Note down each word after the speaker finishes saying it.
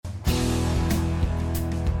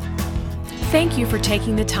Thank you for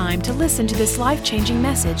taking the time to listen to this life-changing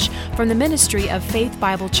message from the ministry of Faith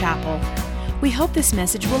Bible Chapel. We hope this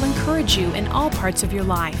message will encourage you in all parts of your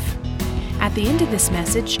life. At the end of this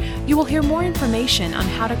message, you will hear more information on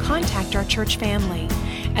how to contact our church family,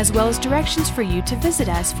 as well as directions for you to visit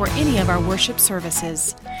us for any of our worship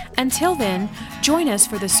services. Until then, join us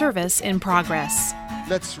for the service in progress.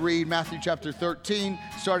 Let's read Matthew chapter 13,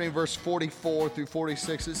 starting in verse 44 through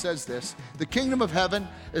 46. It says this: "The kingdom of heaven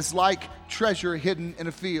is like treasure hidden in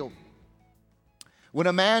a field. When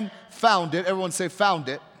a man found it," everyone say found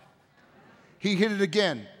it, "he hid it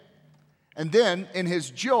again. And then in his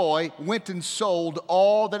joy went and sold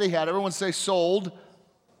all that he had." Everyone say sold.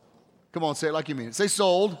 Come on, say it like you mean it. Say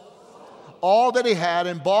sold. All that he had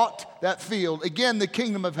and bought that field. Again, the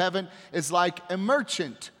kingdom of heaven is like a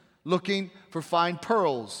merchant looking for fine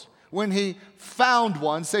pearls. When he found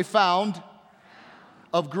one, say found,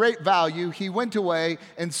 of great value, he went away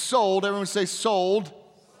and sold, everyone say sold,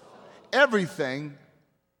 everything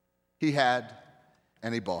he had,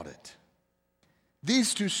 and he bought it.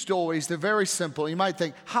 These two stories, they're very simple. You might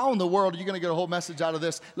think, how in the world are you going to get a whole message out of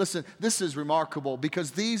this? Listen, this is remarkable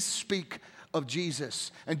because these speak of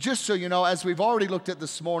Jesus. And just so you know, as we've already looked at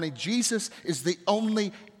this morning, Jesus is the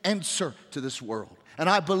only answer to this world. And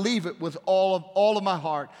I believe it with all of my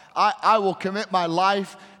heart. I will commit my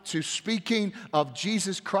life to speaking of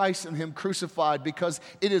Jesus Christ and Him crucified, because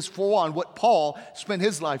it is, for one, what Paul spent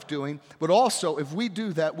his life doing. But also, if we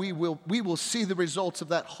do that, we will see the results of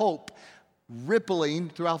that hope rippling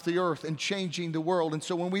throughout the earth and changing the world. And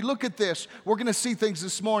so when we look at this, we're going to see things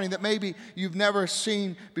this morning that maybe you've never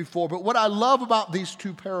seen before. But what I love about these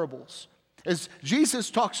two parables is Jesus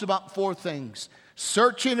talks about four things: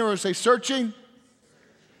 searching, or say searching,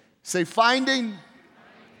 say finding,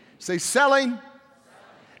 say selling,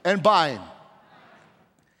 and buying.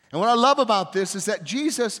 And what I love about this is that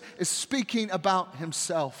Jesus is speaking about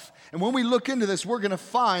Himself. And when we look into this, we're going to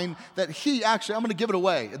find that He actually, I'm going to give it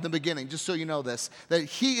away at the beginning, just so you know this, that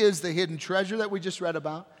He is the hidden treasure that we just read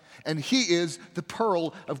about, and He is the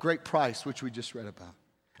pearl of great price, which we just read about.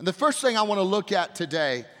 And the first thing I want to look at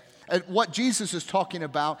today, at what Jesus is talking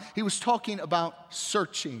about, He was talking about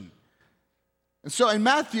searching. And so in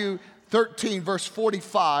Matthew 13, verse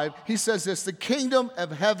 45, He says this: "The kingdom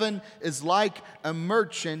of heaven is like a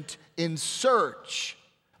merchant in search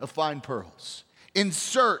of fine pearls." In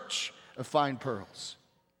search of fine pearls.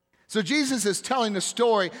 So Jesus is telling a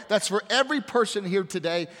story that's for every person here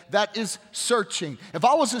today that is searching. If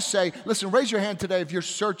I was to say, listen, raise your hand today if you're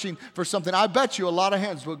searching for something, I bet you a lot of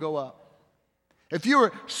hands will go up. If you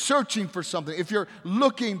are searching for something, if you're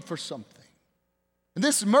looking for something. And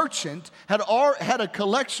this merchant had a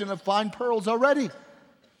collection of fine pearls already,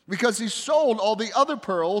 because he sold all the other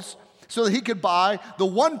pearls so that he could buy the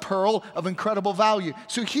one pearl of incredible value.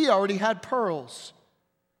 So he already had pearls.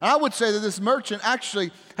 And I would say that this merchant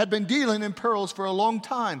actually had been dealing in pearls for a long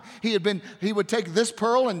time. He would take this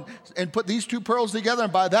pearl and put these two pearls together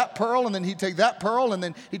and buy that pearl, and then he'd take that pearl, and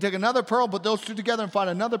then he'd take another pearl, put those two together and find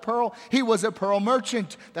another pearl. He was a pearl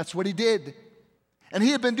merchant. That's what he did. And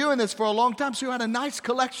he had been doing this for a long time, so he had a nice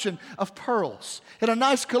collection of pearls. He had a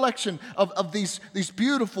nice collection of these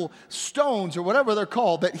beautiful stones, or whatever they're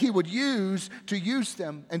called, that he would use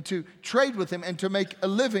them and to trade with him and to make a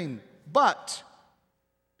living. But,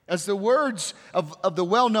 as the words of the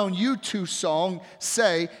well-known U2 song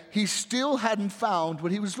say, he still hadn't found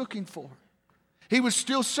what he was looking for. He was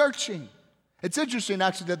still searching. It's interesting,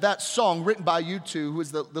 actually, that song written by U2, who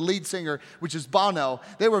is the lead singer, which is Bono,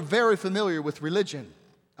 they were very familiar with religion.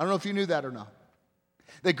 I don't know if you knew that or not.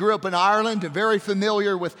 They grew up in Ireland and very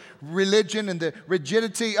familiar with religion and the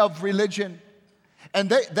rigidity of religion.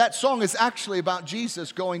 And that song is actually about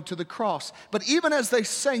Jesus going to the cross. But even as they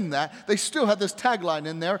sang that, they still had this tagline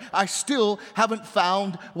in there: "I still haven't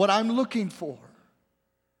found what I'm looking for."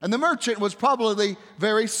 And the merchant was probably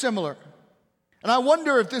very similar. And I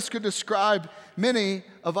wonder if this could describe many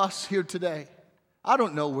of us here today. I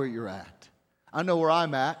don't know where you're at. I know where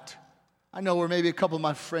I'm at. I know where maybe a couple of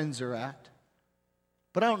my friends are at.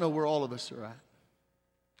 But I don't know where all of us are at.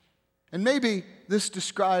 And maybe this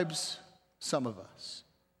describes some of us.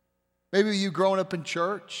 Maybe you've grown up in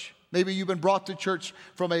church. Maybe you've been brought to church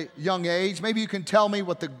from a young age. Maybe you can tell me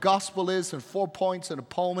what the gospel is in 4 points and a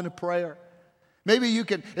poem and a prayer. Maybe you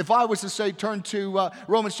can, if I was to say turn to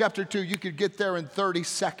Romans chapter 2, you could get there in 30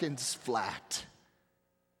 seconds flat.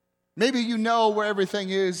 Maybe you know where everything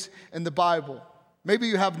is in the Bible. Maybe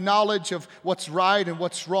you have knowledge of what's right and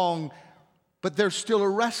what's wrong, but there's still a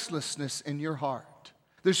restlessness in your heart.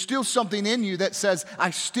 There's still something in you that says, I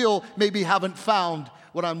still maybe haven't found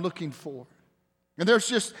what I'm looking for. And there's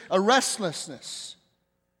just a restlessness.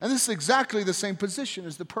 And this is exactly the same position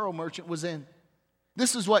as the pearl merchant was in.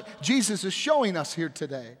 This is what Jesus is showing us here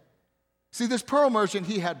today. See, this pearl merchant,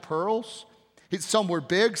 he had pearls. Some were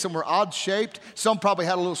big, some were odd-shaped. Some probably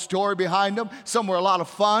had a little story behind them. Some were a lot of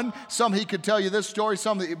fun. Some he could tell you this story.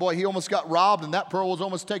 Some, boy, he almost got robbed and that pearl was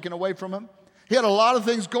almost taken away from him. He had a lot of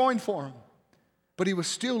things going for him. But he was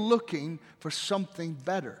still looking for something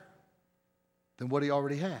better than what he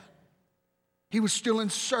already had. He was still in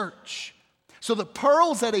search. So the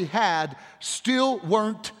pearls that he had still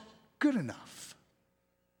weren't good enough.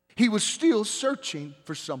 He was still searching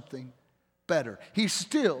for something better. He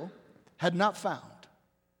still had not found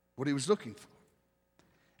what he was looking for.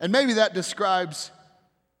 And maybe that describes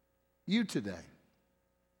you today.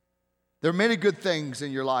 There are many good things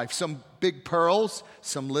in your life, some big pearls,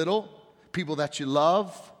 some little, people that you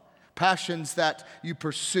love, passions that you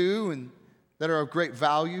pursue and that are of great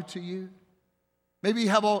value to you. Maybe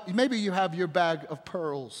you have your bag of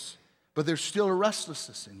pearls, but there's still a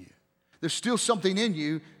restlessness in you. There's still something in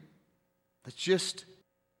you that's just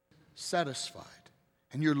satisfied,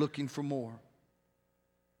 and you're looking for more.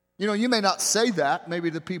 You know, you may not say that,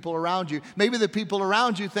 maybe the people around you. Maybe the people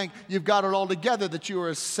around you think you've got it all together, that you are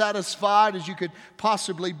as satisfied as you could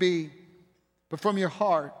possibly be. But from your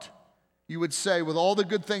heart, you would say, with all the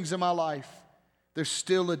good things in my life, there's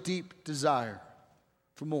still a deep desire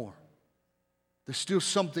for more. There's still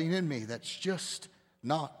something in me that's just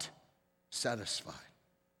not satisfied.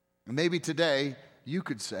 And maybe today you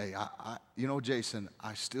could say, Jason,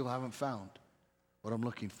 I still haven't found what I'm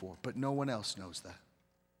looking for, but no one else knows that.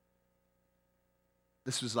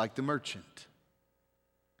 This was like the merchant.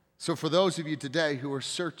 So for those of you today who are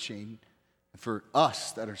searching, for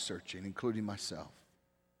us that are searching, including myself,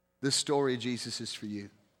 this story of Jesus is for you.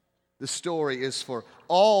 This story is for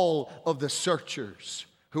all of the searchers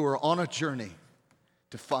who are on a journey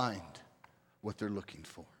to find what they're looking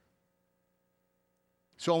for.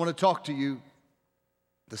 So I want to talk to you.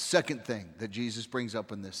 The second thing that Jesus brings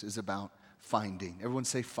up in this is about finding. Everyone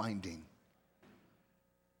say finding.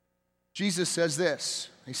 Jesus says this.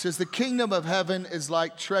 He says, the kingdom of heaven is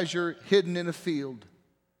like treasure hidden in a field,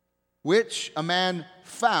 which a man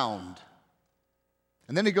found.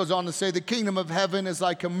 And then he goes on to say, the kingdom of heaven is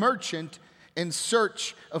like a merchant in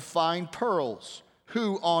search of fine pearls,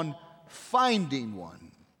 who on finding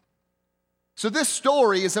one. So this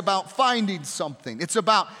story is about finding something. It's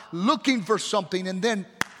about looking for something and then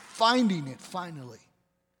finding it finally.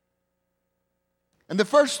 And the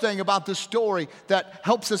first thing about this story that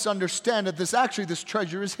helps us understand that this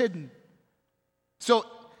treasure is hidden. So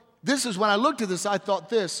this is when I looked at this, I thought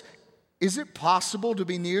this, is it possible to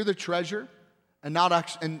be near the treasure and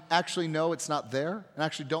actually know it's not there and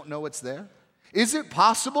actually don't know it's there? Is it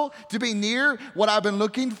possible to be near what I've been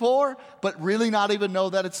looking for but really not even know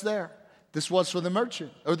that it's there? This was for the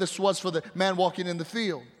merchant, or this was for the man walking in the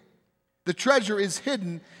field. The treasure is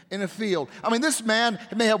hidden in a field. I mean, this man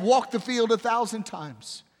may have walked the field 1,000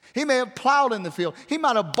 times. He may have plowed in the field. He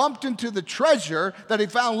might have bumped into the treasure that he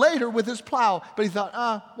found later with his plow, but he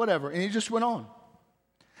thought, whatever, and he just went on.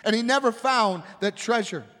 And he never found that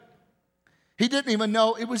treasure. He didn't even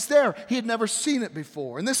know it was there. He had never seen it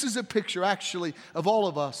before. And this is a picture, actually, of all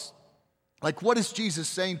of us. Like, what is Jesus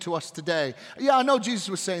saying to us today? Yeah, I know Jesus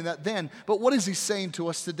was saying that then, but what is he saying to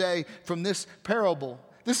us today from this parable?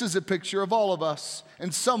 This is a picture of all of us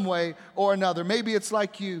in some way or another. Maybe it's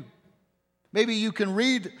like you. Maybe you can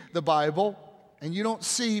read the Bible and you don't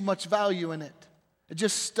see much value in it. It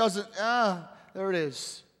just doesn't, there it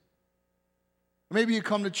is. Maybe you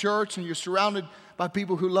come to church and you're surrounded by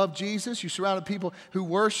people who love Jesus. You're surrounded by people who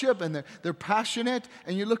worship and they're passionate.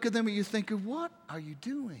 And you look at them and you think, what are you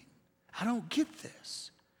doing? I don't get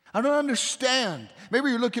this. I don't understand. Maybe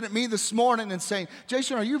you're looking at me this morning and saying,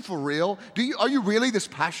 Jason, are you for real? Are you really this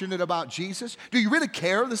passionate about Jesus? Do you really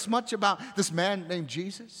care this much about this man named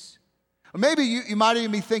Jesus? Or maybe you might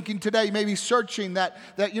even be thinking today, maybe searching that,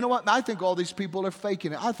 you know what, I think all these people are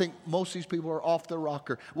faking it. I think most of these people are off the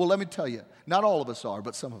rocker. Well, let me tell you, not all of us are,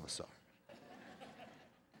 but some of us are.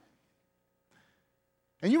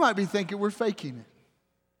 And you might be thinking we're faking it.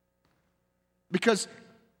 Because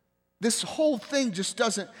this whole thing just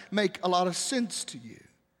doesn't make a lot of sense to you.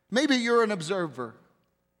 Maybe you're an observer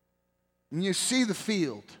and you see the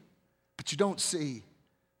field, but you don't see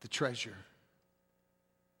the treasure.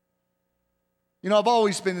 You know, I've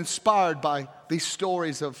always been inspired by these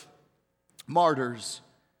stories of martyrs.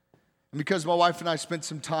 And because my wife and I spent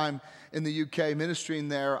some time in the UK ministering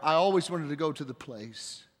there, I always wanted to go to the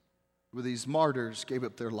place where these martyrs gave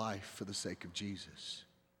up their life for the sake of Jesus.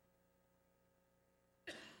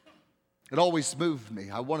 It always moved me.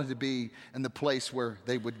 I wanted to be in the place where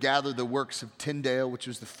they would gather the works of Tyndale, which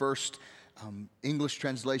was the first English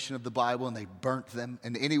translation of the Bible, and they burnt them.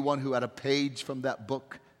 And anyone who had a page from that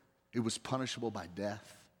book, it was punishable by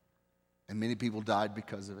death. And many people died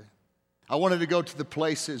because of it. I wanted to go to the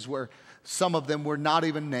places where some of them were not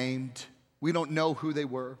even named. We don't know who they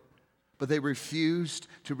were, but they refused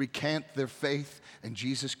to recant their faith in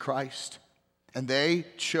Jesus Christ. And they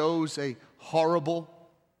chose a horrible,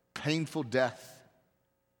 painful death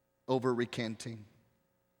over recanting.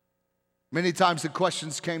 Many times the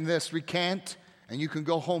questions came this: recant and you can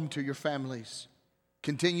go home to your families.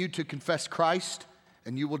 Continue to confess Christ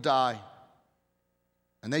and you will die.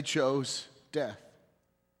 And they chose death.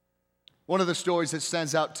 One of the stories that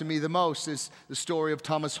stands out to me the most is the story of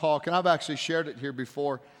Thomas Hawke. And I've actually shared it here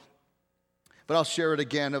before, but I'll share it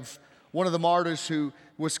again, of one of the martyrs who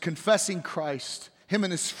was confessing Christ, him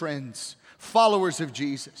and his friends, followers of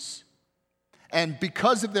Jesus. And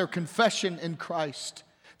because of their confession in Christ,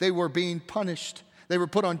 they were being punished. They were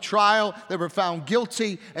put on trial, they were found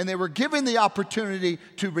guilty, and they were given the opportunity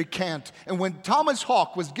to recant. And when Thomas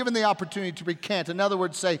Hawke was given the opportunity to recant, in other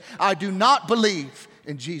words, say, I do not believe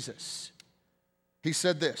in Jesus, he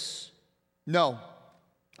said this: no,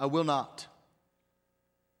 I will not.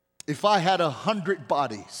 If I had 100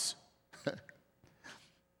 bodies,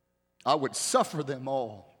 I would suffer them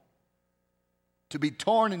all to be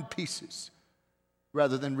torn in pieces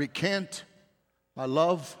rather than recant my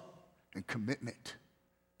love and commitment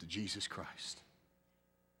to Jesus Christ.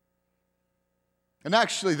 And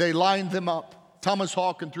actually, they lined them up, Thomas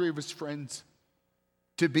Hawke and 3 of his friends,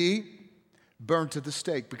 to be burned at the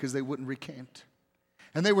stake because they wouldn't recant.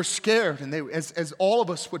 And they were scared, and they, as all of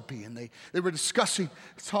us would be, and they were discussing,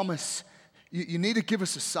 Thomas, you need to give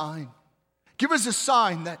us a sign. Give us a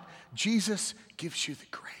sign that Jesus gives you the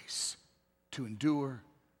grace to endure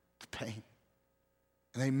the pain.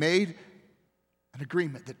 And they made an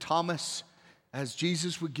agreement that Thomas, as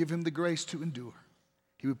Jesus would give him the grace to endure,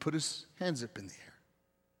 he would put his hands up in the air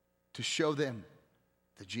to show them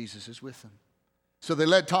that Jesus is with them. So they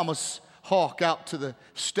led Thomas Hawke out to the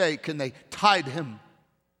stake, and they tied him,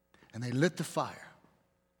 and they lit the fire.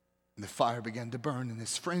 And the fire began to burn, and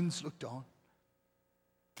his friends looked on.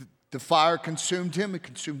 The fire consumed him. It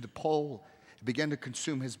consumed the pole. It began to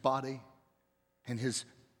consume his body. And his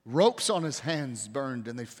ropes on his hands burned,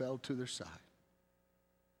 and they fell to their side.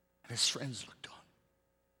 And his friends looked on.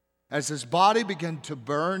 As his body began to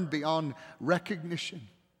burn beyond recognition,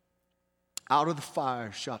 out of the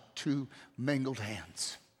fire shot 2 mangled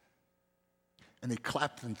hands. And he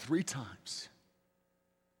clapped them 3 times.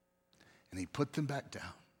 And he put them back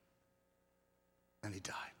down. And he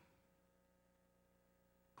died.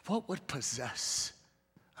 What would possess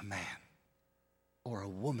a man or a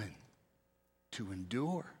woman to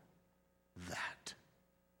endure that?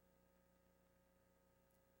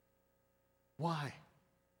 Why?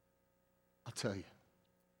 I'll tell you.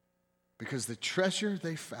 Because the treasure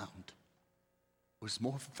they found was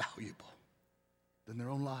more valuable than their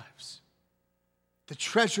own lives. The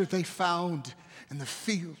treasure they found in the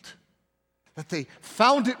field, that they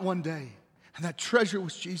found it one day, and that treasure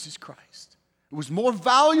was Jesus Christ. It was more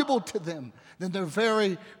valuable to them than their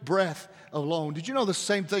very breath alone. Did you know the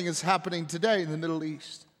same thing is happening today in the Middle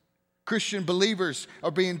East? Christian believers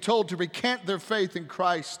are being told to recant their faith in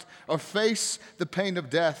Christ or face the pain of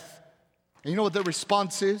death. And you know what their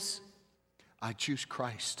response is? I choose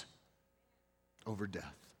Christ over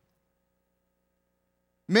death.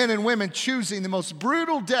 Men and women choosing the most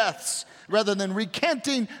brutal deaths rather than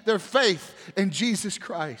recanting their faith in Jesus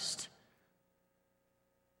Christ.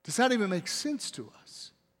 Does that even make sense to us?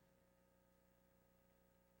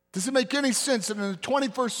 Does it make any sense that in the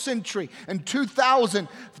 21st century, in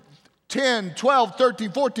 2010, 12,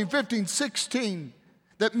 13, 14, 15, 16,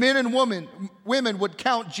 that men and women would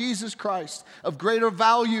count Jesus Christ of greater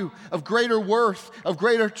value, of greater worth, of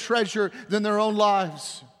greater treasure than their own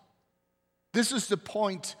lives? This is the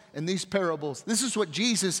point in these parables. This is what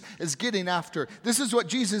Jesus is getting after. This is what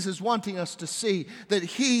Jesus is wanting us to see, that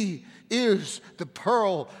He is the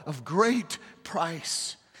pearl of great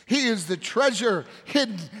price. He is the treasure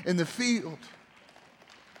hidden in the field.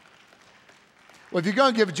 Well, if you're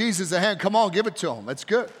going to give Jesus a hand, come on, give it to Him. That's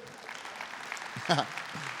good.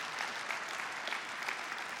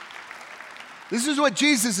 This is what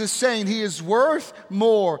Jesus is saying. He is worth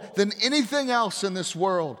more than anything else in this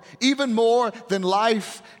world, even more than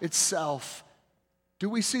life itself. Do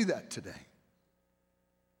we see that today?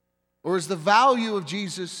 Or is the value of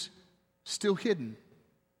Jesus still hidden?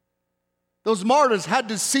 Those martyrs had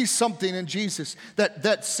to see something in Jesus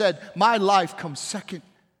that said, my life comes second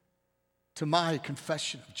to my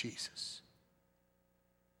confession of Jesus.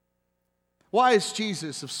 Why is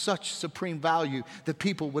Jesus of such supreme value that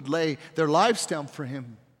people would lay their lives down for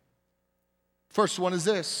him? First one is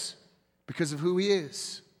this, because of who he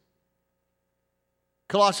is.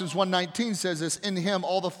 Colossians 1:19 says this, in him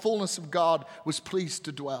all the fullness of God was pleased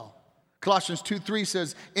to dwell. Colossians 2:3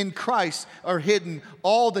 says, in Christ are hidden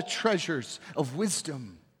all the treasures of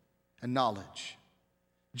wisdom and knowledge.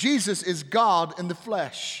 Jesus is God in the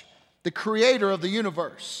flesh, the creator of the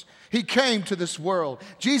universe. He came to this world.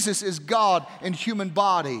 Jesus is God in human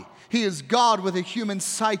body. He is God with a human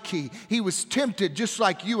psyche. He was tempted just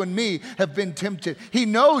like you and me have been tempted. He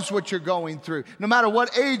knows what you're going through. No matter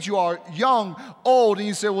what age you are, young, old, and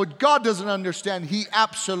you say, well, God doesn't understand. He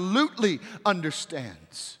absolutely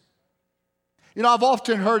understands. You know, I've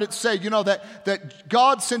often heard it say, that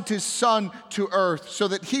God sent his son to earth so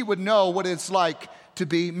that he would know what it's like to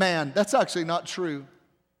be man. That's actually not true.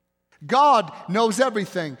 God knows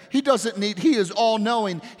everything. He is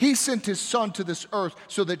all-knowing. He sent his son to this earth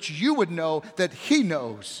so that you would know that he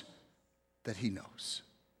knows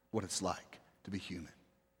what it's like to be human.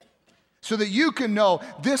 So that you can know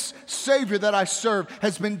this Savior that I serve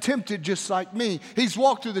has been tempted just like me. He's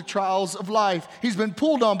walked through the trials of life. He's been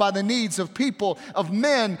pulled on by the needs of people, of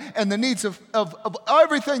men, and the needs of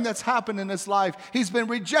everything that's happened in his life. He's been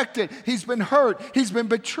rejected. He's been hurt. He's been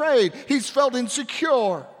betrayed. He's felt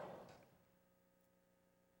insecure.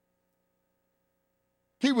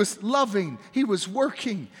 He was loving, he was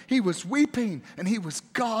working, he was weeping, and he was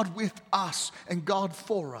God with us and God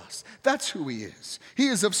for us. That's who he is. He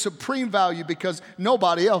is of supreme value because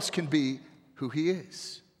nobody else can be who he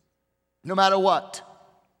is. No matter what.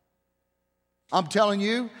 I'm telling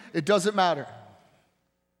you, it doesn't matter.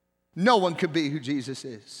 No one can be who Jesus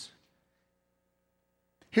is.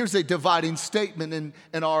 Here's a dividing statement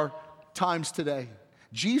in our times today.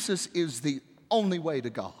 Jesus is the only way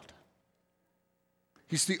to God.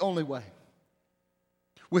 He's the only way.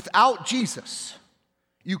 Without Jesus,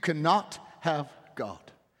 you cannot have God.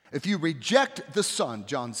 If you reject the Son,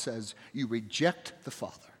 John says, you reject the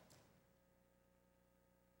Father.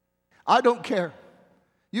 I don't care.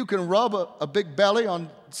 You can rub a big belly on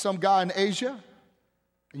some guy in Asia,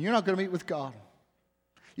 and you're not going to meet with God.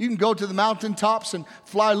 You can go to the mountaintops and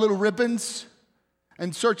fly little ribbons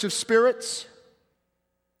in search of spirits.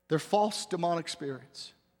 They're false demonic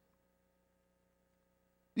spirits.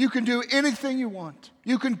 You can do anything you want.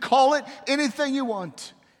 You can call it anything you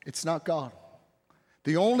want. It's not God.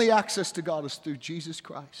 The only access to God is through Jesus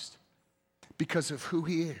Christ because of who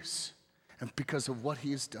he is and because of what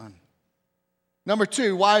he has done. Number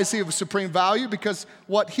two, why is he of supreme value? Because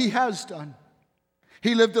what he has done.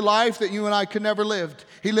 He lived a life that you and I could never live.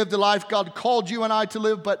 He lived a life God called you and I to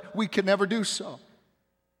live, but we could never do so.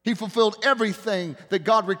 He fulfilled everything that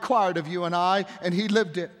God required of you and I, and he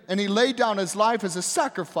lived it. And he laid down his life as a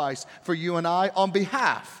sacrifice for you and I on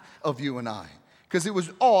behalf of you and I, because it was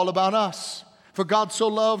all about us. For God so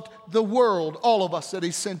loved the world, all of us, that he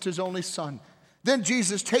sent his only son. Then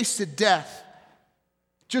Jesus tasted death,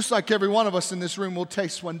 just like every one of us in this room will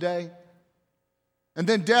taste one day. And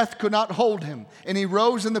then death could not hold him. And he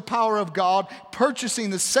rose in the power of God, purchasing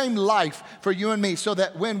the same life for you and me, so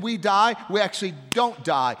that when we die, we actually don't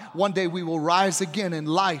die. One day we will rise again in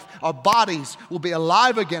life. Our bodies will be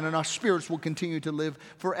alive again, and our spirits will continue to live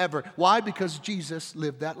forever. Why? Because Jesus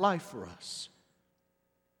lived that life for us.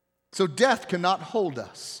 So death cannot hold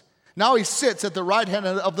us. Now he sits at the right hand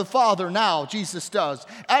of the Father now, Jesus does,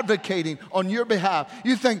 advocating on your behalf.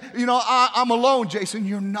 You think, I'm alone, Jason.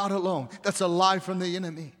 You're not alone. That's a lie from the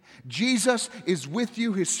enemy. Jesus is with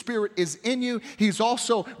you. His Spirit is in you. He's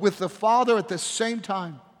also with the Father at the same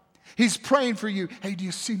time. He's praying for you. Hey, do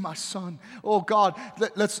you see my son? Oh, God,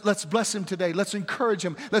 let's bless him today. Let's encourage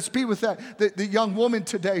him. Let's be with the young woman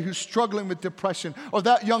today who's struggling with depression, or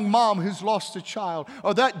that young mom who's lost a child,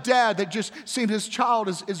 or that dad that just seemed his child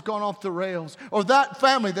is gone off the rails, or that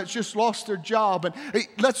family that's just lost their job. And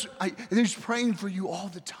he's praying for you all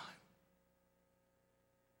the time.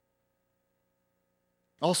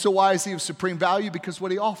 Also, why is he of supreme value? Because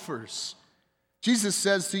what he offers. Jesus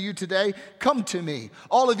says to you today, come to me,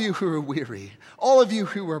 all of you who are weary, all of you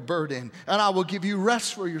who are burdened, and I will give you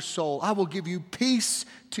rest for your soul. I will give you peace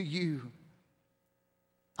to you.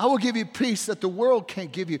 I will give you peace that the world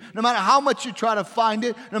can't give you. No matter how much you try to find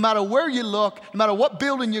it, no matter where you look, no matter what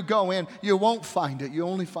building you go in, you won't find it. You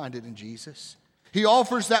only find it in Jesus. He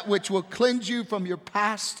offers that which will cleanse you from your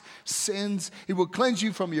past sins. He will cleanse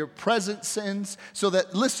you from your present sins so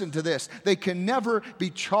that, listen to this, they can never be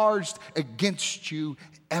charged against you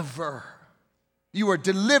ever. You are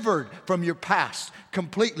delivered from your past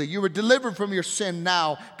completely. You are delivered from your sin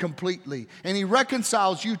now completely. And he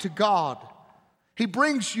reconciles you to God. He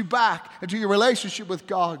brings you back into your relationship with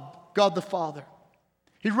God, God the Father.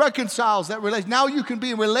 He reconciles that relationship. Now you can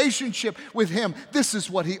be in relationship with Him. This is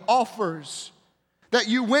what He offers. That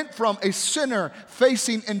you went from a sinner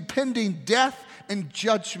facing impending death and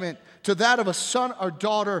judgment to that of a son or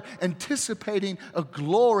daughter anticipating a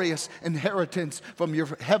glorious inheritance from your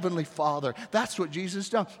heavenly Father. That's what Jesus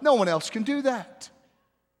done. No one else can do that.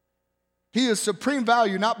 He is supreme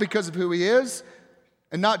value not because of who He is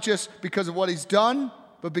and not just because of what He's done,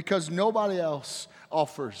 but because nobody else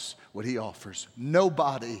offers what He offers.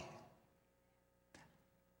 Nobody.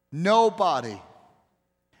 Nobody.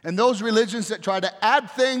 And those religions that try to add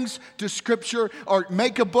things to Scripture or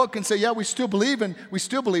make a book and say, yeah, we still believe in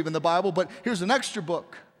the Bible, but here's an extra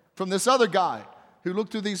book from this other guy who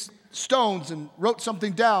looked through these stones and wrote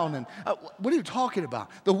something down. And what are you talking about?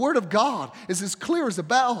 The Word of God is as clear as a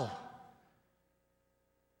bell.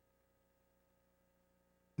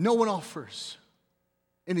 No one offers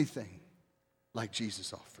anything like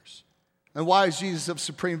Jesus offers. And why is Jesus of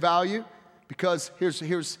supreme value? Because this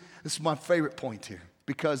is my favorite point here.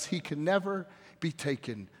 Because He can never be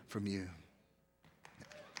taken from you.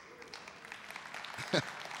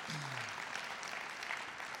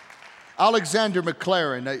 Alexander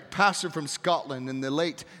Maclaren, a pastor from Scotland in the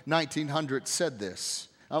late 1900s, said this.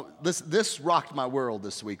 This rocked my world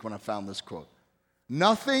this week when I found this quote.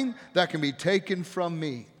 Nothing that can be taken from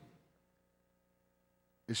me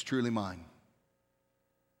is truly mine.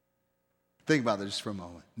 Think about that just for a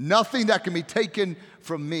moment. Nothing that can be taken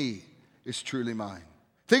from me is truly mine.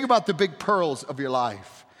 Think about the big pearls of your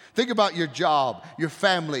life. Think about your job, your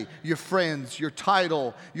family, your friends, your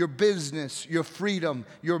title, your business, your freedom,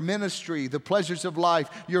 your ministry, the pleasures of life,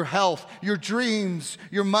 your health, your dreams,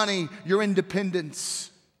 your money, your independence.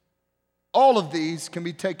 All of these can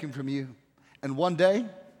be taken from you. And one day,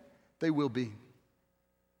 they will be.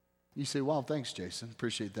 You say, wow, thanks, Jason.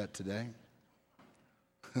 Appreciate that today.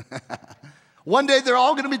 One day, they're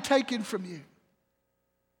all going to be taken from you.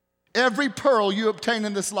 Every pearl you obtain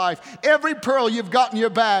in this life, every pearl you've got in your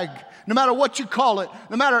bag, no matter what you call it,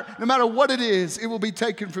 no matter what it is, it will be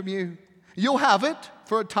taken from you. You'll have it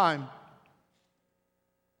for a time.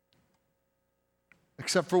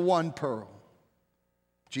 Except for one pearl,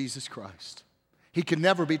 Jesus Christ. He can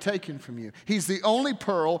never be taken from you. He's the only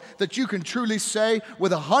pearl that you can truly say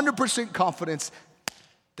with 100% confidence,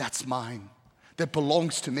 that's mine, that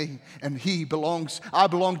belongs to me, and I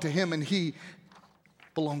belong to Him, and He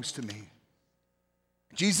belongs to me.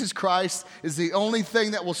 Jesus Christ is the only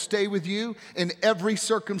thing that will stay with you in every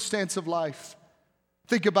circumstance of life.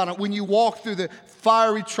 Think about it. When you walk through the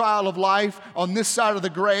fiery trial of life on this side of the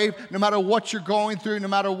grave, no matter what you're going through, no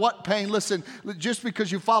matter what pain, listen, just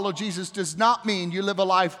because you follow Jesus does not mean you live a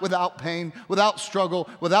life without pain, without struggle,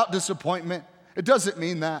 without disappointment. It doesn't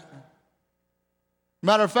mean that.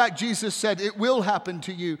 Matter of fact, Jesus said, it will happen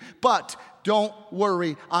to you, but don't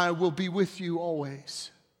worry, I will be with you always.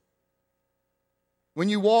 When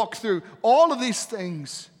you walk through all of these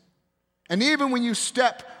things, and even when you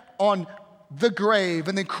step on the grave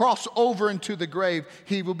and then cross over into the grave,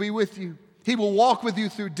 He will be with you. He will walk with you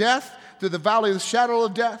through death, through the valley of the shadow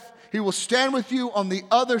of death. He will stand with you on the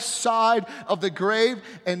other side of the grave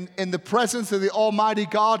and in the presence of the Almighty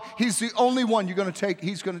God. He's the only one you're going to take.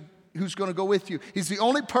 Who's going to go with you. He's the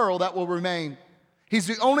only pearl that will remain. He's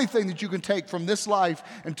the only thing that you can take from this life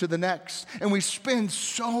and to the next. And we spend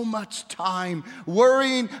so much time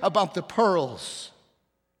worrying about the pearls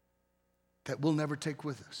that we'll never take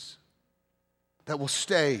with us, that will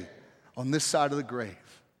stay on this side of the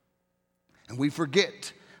grave. And we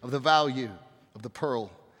forget of the value of the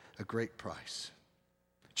pearl at great price.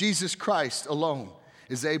 Jesus Christ alone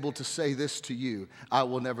is able to say this to you, I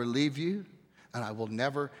will never leave you, and I will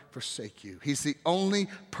never forsake you. He's the only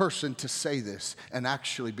person to say this and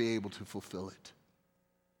actually be able to fulfill it.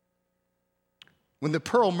 When the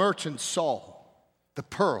pearl merchant saw the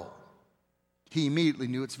pearl, he immediately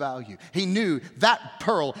knew its value. He knew that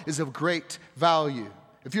pearl is of great value.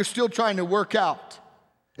 If you're still trying to work out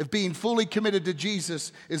if being fully committed to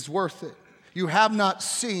Jesus is worth it, you have not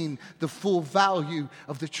seen the full value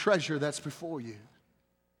of the treasure that's before you.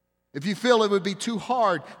 If you feel it would be too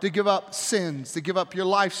hard to give up sins, to give up your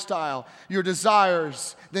lifestyle, your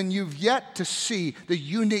desires, then you've yet to see the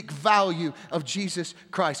unique value of Jesus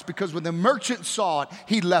Christ. Because when the merchant saw it,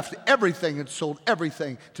 he left everything and sold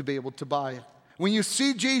everything to be able to buy it. When you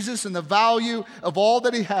see Jesus and the value of all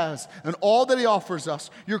that He has and all that He offers us,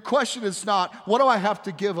 your question is not, what do I have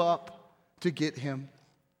to give up to get Him?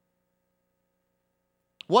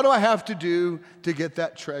 What do I have to do to get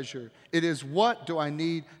that treasure? It is, what do I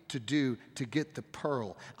need to do to get the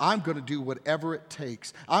pearl? I'm going to do whatever it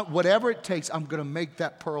takes. Whatever it takes, I'm going to make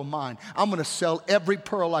that pearl mine. I'm going to sell every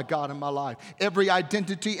pearl I got in my life. Every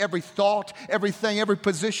identity, every thought, everything, every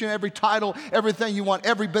position, every title, everything you want,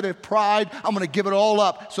 every bit of pride. I'm going to give it all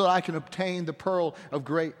up so that I can obtain the pearl of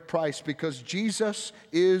great price, because Jesus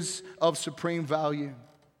is of supreme value.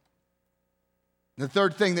 The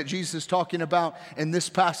third thing that Jesus is talking about in this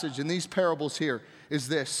passage, in these parables here, is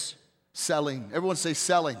this: selling. Everyone say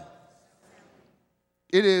selling.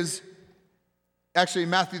 It is, actually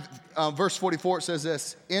in Matthew verse 44, it says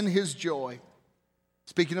this: in his joy,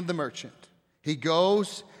 speaking of the merchant, he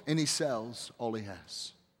goes and he sells all he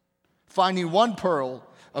has. Finding one pearl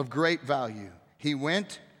of great value, he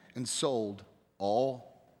went and sold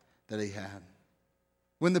all that he had.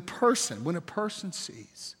 When a person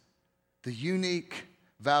sees the unique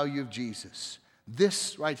value of Jesus,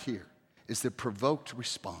 this right here is the provoked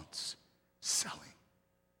response: selling.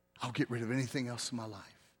 I'll get rid of anything else in my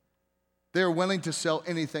life. They're willing to sell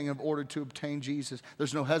anything in order to obtain Jesus.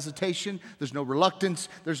 There's no hesitation. There's no reluctance.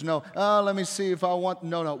 There's no, let me see if I want.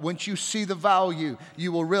 No. Once you see the value,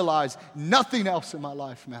 you will realize nothing else in my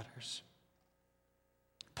life matters.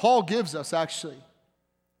 Paul gives us, actually,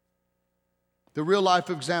 the real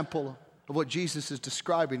life example of what Jesus is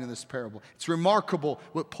describing in this parable. It's remarkable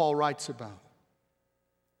what Paul writes about.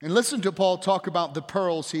 And listen to Paul talk about the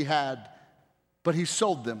pearls he had, but he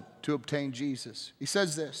sold them to obtain Jesus. He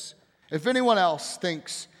says this: if anyone else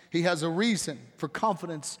thinks he has a reason for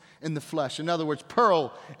confidence in the flesh, in other words,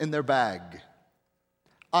 pearl in their bag,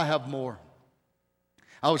 I have more.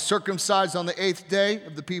 I was circumcised on the 8th day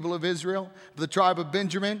of the people of Israel, of the tribe of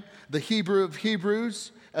Benjamin, the Hebrew of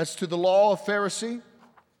Hebrews, as to the law of Pharisee.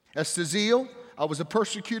 As to zeal, I was a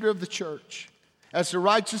persecutor of the church. As to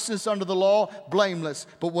righteousness under the law, blameless.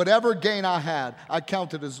 But whatever gain I had, I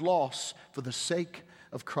counted as loss for the sake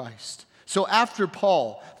of Christ. So after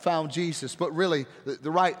Paul found Jesus, but really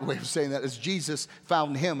the right way of saying that is Jesus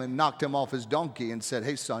found him and knocked him off his donkey and said,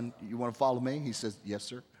 hey son, you want to follow me? He says, yes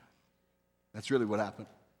sir. That's really what happened.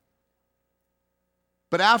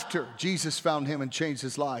 But after Jesus found him and changed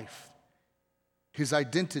his life, his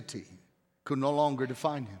identity could no longer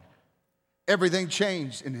define him. Everything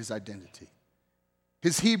changed in his identity.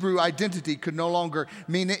 His Hebrew identity could no longer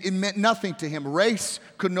mean, it meant nothing to him. Race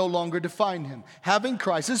could no longer define him. Having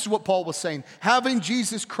Christ, this is what Paul was saying, having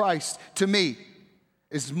Jesus Christ to me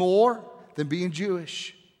is more than being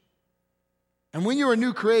Jewish. And when you're a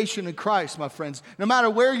new creation in Christ, my friends, no matter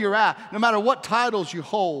where you're at, no matter what titles you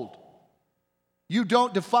hold, you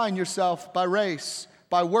don't define yourself by race,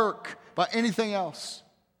 by work, by anything else.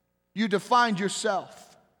 You defined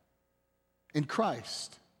yourself in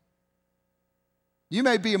Christ. You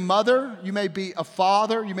may be a mother, you may be a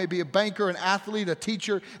father, you may be a banker, an athlete, a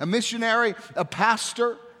teacher, a missionary, a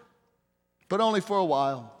pastor, but only for a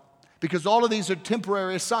while, because all of these are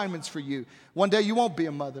temporary assignments for you. One day you won't be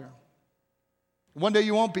a mother. One day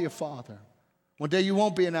you won't be a father. One day you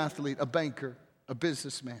won't be an athlete, a banker, a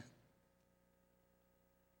businessman.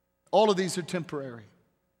 All of these are temporary.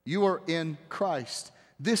 You are in Christ.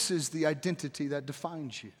 This is the identity that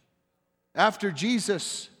defines you. After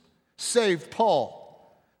Jesus saved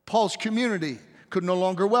Paul's community could no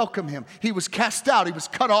longer welcome him. He was cast out. He was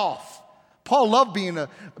cut off. Paul loved being a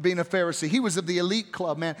Pharisee. He was of the elite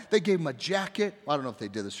club, man. They gave him a jacket. I don't know if they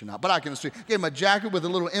did this or not, but I can assume. Gave him a jacket with a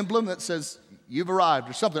little emblem that says, you've arrived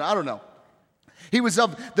or something. I don't know. He was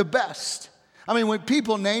of the best. I mean, when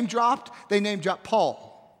people name dropped, they name dropped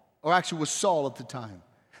Paul, or actually was Saul at the time.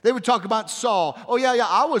 They would talk about Saul. Oh, yeah,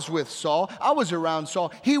 I was with Saul. I was around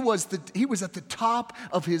Saul. He was at the top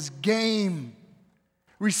of his game,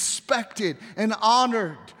 respected and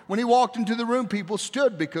honored. When he walked into the room, people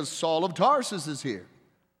stood because Saul of Tarsus is here.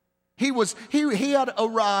 He had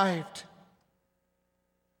arrived.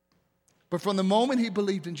 But from the moment he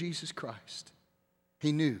believed in Jesus Christ,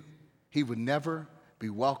 he knew he would never be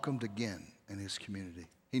welcomed again in his community.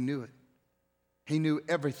 He knew it. He knew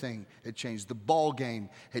everything had changed. The ball game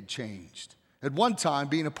had changed. At one time,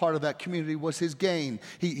 being a part of that community was his gain.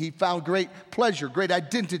 He found great pleasure, great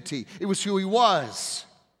identity. It was who he was.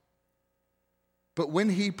 But when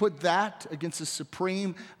he put that against the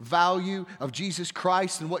supreme value of Jesus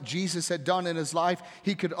Christ and what Jesus had done in his life,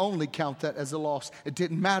 he could only count that as a loss. It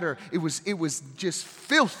didn't matter. It was just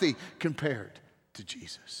filthy compared to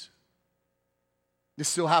Jesus. This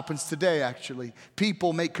still happens today, actually.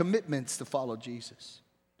 People make commitments to follow Jesus.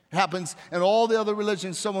 It happens in all the other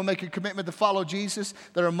religions. Someone make a commitment to follow Jesus.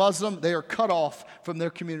 They're a Muslim. They are cut off from their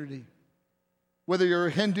community. Whether you're a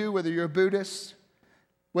Hindu, whether you're a Buddhist,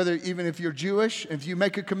 Whether even if you're Jewish, if you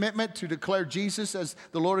make a commitment to declare Jesus as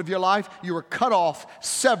the Lord of your life, you are cut off,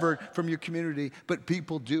 severed from your community. But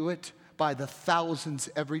people do it by the thousands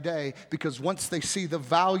every day because once they see the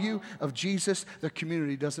value of Jesus, their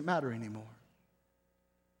community doesn't matter anymore.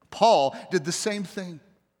 Paul did the same thing.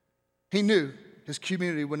 He knew his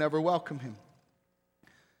community would never welcome him.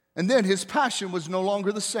 And then his passion was no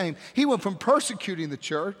longer the same. He went from persecuting the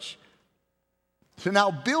church to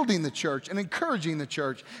now building the church and encouraging the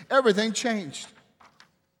church. Everything changed.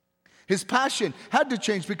 His passion had to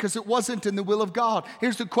change because it wasn't in the will of God.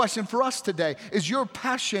 Here's the question for us today. Is your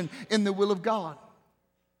passion in the will of God?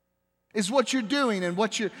 Is what you're doing and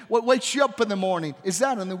what wakes you up in the morning, is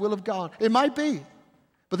that in the will of God? It might be.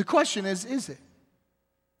 But the question is it?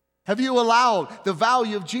 Have you allowed the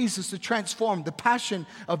value of Jesus to transform the passion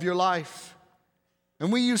of your life?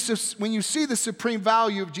 And when you see the supreme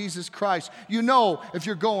value of Jesus Christ, you know if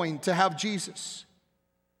you're going to have Jesus,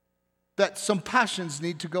 that some passions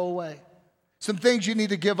need to go away. Some things you need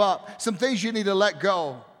to give up. Some things you need to let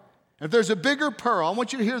go. If there's a bigger pearl, I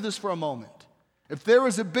want you to hear this for a moment. If there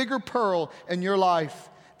is a bigger pearl in your life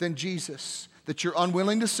than Jesus that you're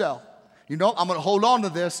unwilling to sell, you know, I'm going to hold on to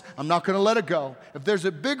this. I'm not going to let it go. If there's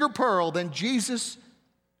a bigger pearl than Jesus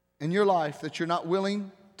in your life that you're not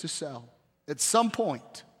willing to sell, at some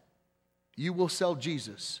point, you will sell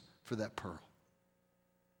Jesus for that pearl.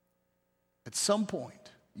 At some point,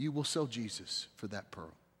 you will sell Jesus for that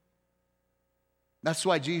pearl. That's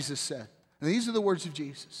why Jesus said, and these are the words of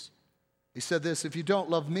Jesus. He said this, if you don't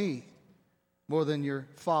love me more than your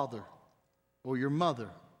father or your mother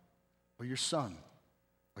or your son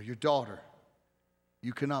or your daughter,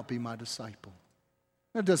 you cannot be my disciple.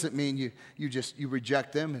 That doesn't mean you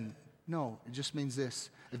reject them. And no, it just means this.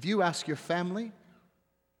 If you ask your family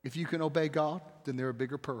if you can obey God, then they're a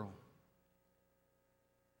bigger pearl.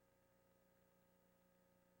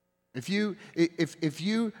 If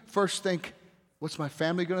you first think, what's my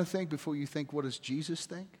family going to think, before you think, what does Jesus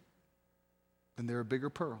think, then they're a bigger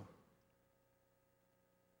pearl.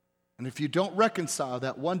 And if you don't reconcile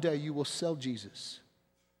that, one day you will sell Jesus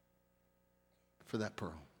for that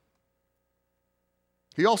pearl.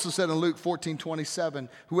 He also said in Luke 14:27,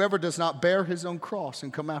 whoever does not bear his own cross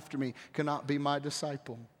and come after me cannot be my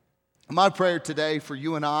disciple. My prayer today for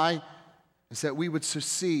you and I is that we would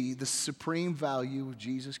see the supreme value of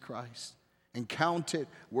Jesus Christ and count it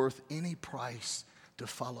worth any price to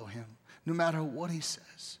follow him. No matter what he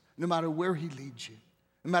says, no matter where he leads you,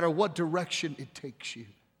 no matter what direction it takes you,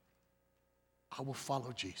 I will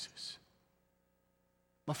follow Jesus.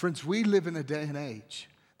 My friends, we live in a day and age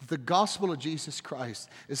that the gospel of Jesus Christ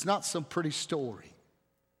is not some pretty story.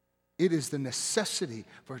 It is the necessity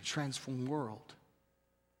for a transformed world.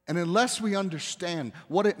 And unless we understand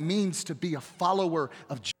what it means to be a follower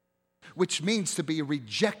of Jesus, which means to be a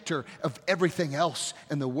rejecter of everything else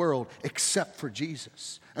in the world except for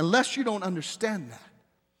Jesus, unless you don't understand that,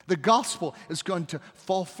 the gospel is going to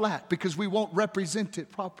fall flat because we won't represent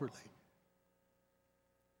it properly.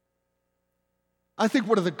 I think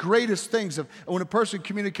one of the greatest things of when a person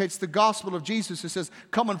communicates the gospel of Jesus and says,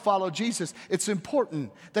 come and follow Jesus, it's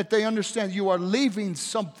important that they understand you are leaving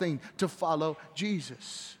something to follow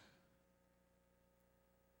Jesus.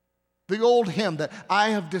 The old hymn that I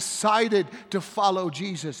have decided to follow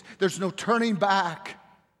Jesus. There's no turning back.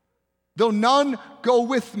 Though none go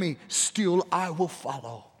with me, still I will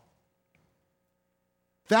follow.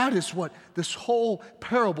 That is what this whole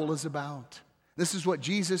parable is about. This is what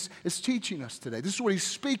Jesus is teaching us today. This is what he's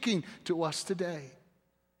speaking to us today.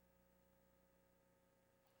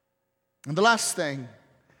 And the last thing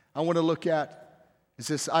I want to look at is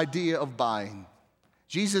this idea of buying.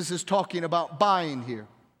 Jesus is talking about buying here.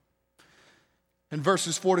 In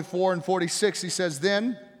verses 44 and 46, he says,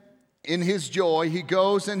 then in his joy he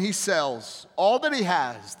goes and he sells all that he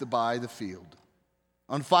has to buy the field.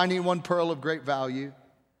 On finding one pearl of great value,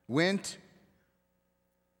 went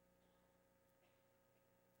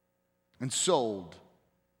and sold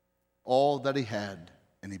all that he had,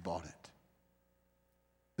 and he bought it.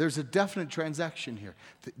 There's a definite transaction here.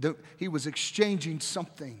 He was exchanging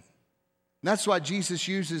something. And that's why Jesus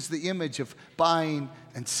uses the image of buying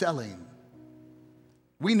and selling.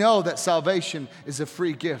 We know that salvation is a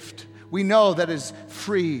free gift. We know that it's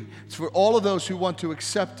free. It's for all of those who want to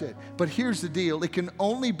accept it. But here's the deal. It can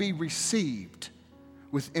only be received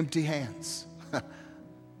with empty hands.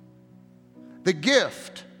 The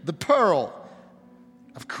gift, the pearl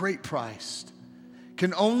of great price,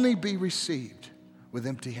 can only be received with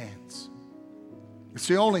empty hands. It's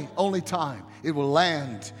the only time it will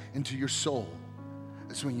land into your soul.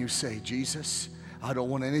 It's when you say, Jesus, I don't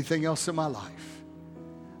want anything else in my life.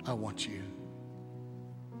 I want you.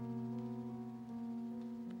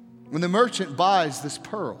 When the merchant buys this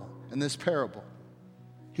pearl in this parable,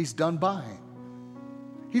 he's done buying.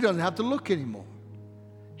 He doesn't have to look anymore.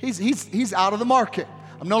 He's out of the market.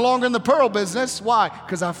 I'm no longer in the pearl business. Why?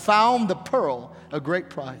 Because I found the pearl a great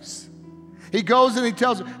price. He goes and he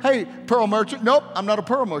tells her, hey, pearl merchant, nope, I'm not a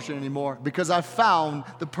pearl merchant anymore because I found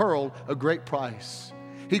the pearl a great price.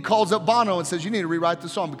 He calls up Bono and says, you need to rewrite the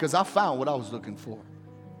song because I found what I was looking for.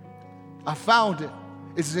 I found it.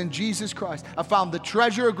 It's in Jesus Christ. I found the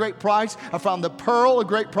treasure a great price. I found the pearl a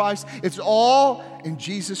great price. It's all in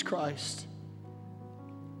Jesus Christ.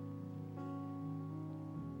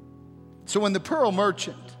 So when the pearl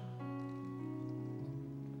merchant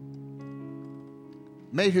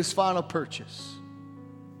made his final purchase,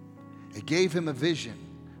 it gave him a vision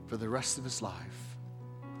for the rest of his life.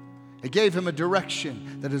 It gave him a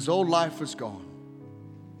direction that his old life was gone.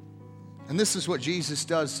 And this is what Jesus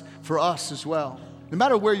does for us as well. No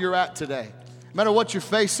matter where you're at today, no matter what you're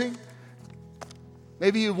facing,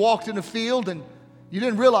 maybe you walked in a field and you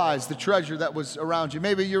didn't realize the treasure that was around you.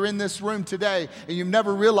 Maybe you're in this room today and you've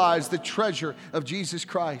never realized the treasure of Jesus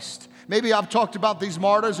Christ. Maybe I've talked about these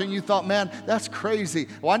martyrs and you thought, man, that's crazy.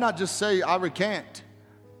 Why not just say, I recant?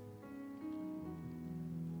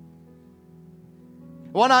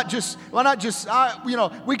 Why not just,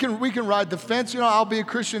 we can ride the fence. I'll be a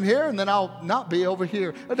Christian here and then I'll not be over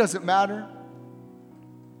here. It doesn't matter.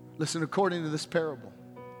 Listen, according to this parable,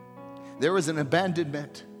 there is an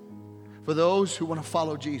abandonment for those who want to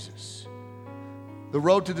follow Jesus. The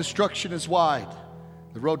road to destruction is wide.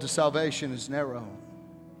 The road to salvation is narrow.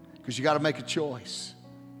 Because you got to make a choice.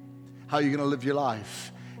 How are you going to live your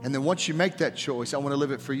life? And then once you make that choice, I want to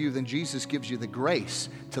live it for you, then Jesus gives you the grace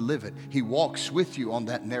to live it. He walks with you on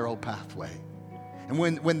that narrow pathway. And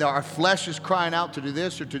when our flesh is crying out to do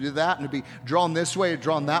this or to do that and to be drawn this way or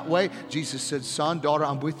drawn that way, Jesus said, son, daughter,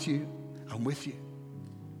 I'm with you. I'm with you.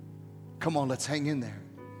 Come on, let's hang in there.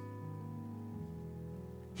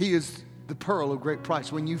 He is the pearl of great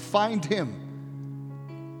price. When you find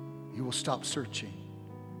him, you will stop searching.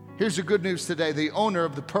 Here's the good news today. The owner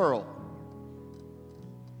of the pearl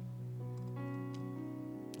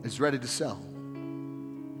is ready to sell.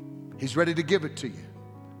 He's ready to give it to you.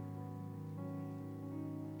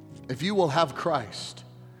 If you will have Christ,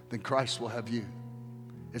 then Christ will have you.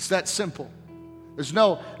 It's that simple. There's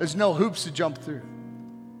no hoops to jump through.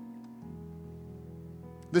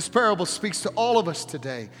 This parable speaks to all of us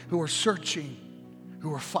today who are searching,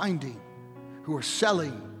 who are finding, who are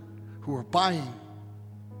selling, who are buying.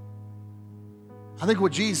 I think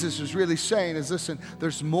what Jesus is really saying is, listen,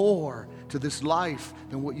 there's more to this life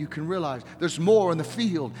than what you can realize. There's more in the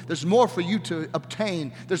field. There's more for you to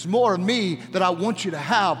obtain. There's more of me that I want you to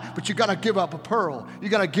have, but you got to give up a pearl. You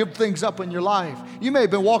got to give things up in your life. You may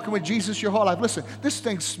have been walking with Jesus your whole life. Listen, this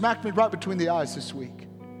thing smacked me right between the eyes this week.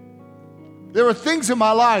 There are things in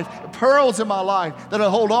my life, pearls in my life that I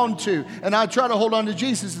hold on to, and I try to hold on to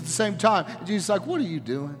Jesus at the same time. And Jesus is like, what are you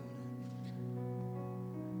doing?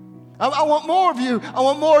 I want more of you. I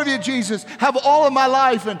want more of you, Jesus. Have all of my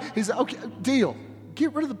life. And he's like, okay, deal.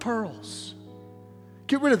 Get rid of the pearls.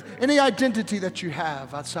 Get rid of any identity that you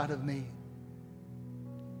have outside of me.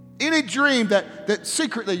 Any dream that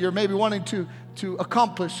secretly you're maybe wanting to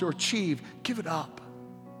accomplish or achieve, give it up.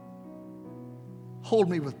 Hold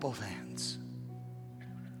me with both hands.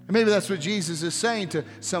 And maybe that's what Jesus is saying to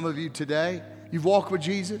some of you today. You've walked with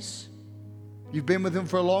Jesus. You've been with him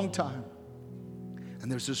for a long time.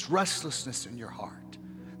 And there's this restlessness in your heart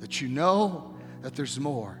that you know that there's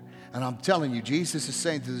more. And I'm telling you, Jesus is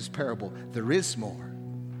saying through this parable, there is more.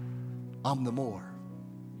 I'm the more.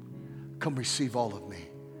 Come receive all of me.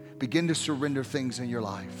 Begin to surrender things in your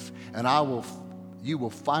life. And you will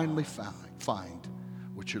finally find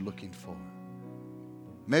what you're looking for.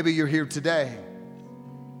 Maybe you're here today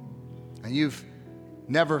and you've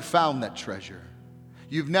never found that treasure.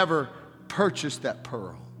 You've never purchased that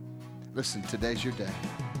pearl. Listen, today's your day.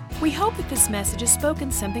 We hope that this message has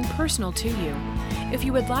spoken something personal to you. If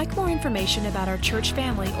you would like more information about our church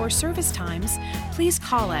family or service times, please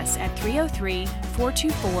call us at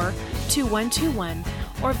 303-424-2121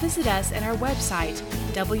 or visit us at our website,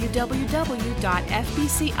 www.fbci.org.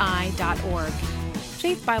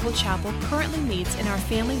 Faith Bible Chapel currently meets in our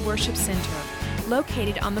Family Worship Center,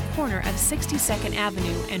 located on the corner of 62nd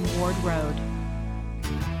Avenue and Ward Road.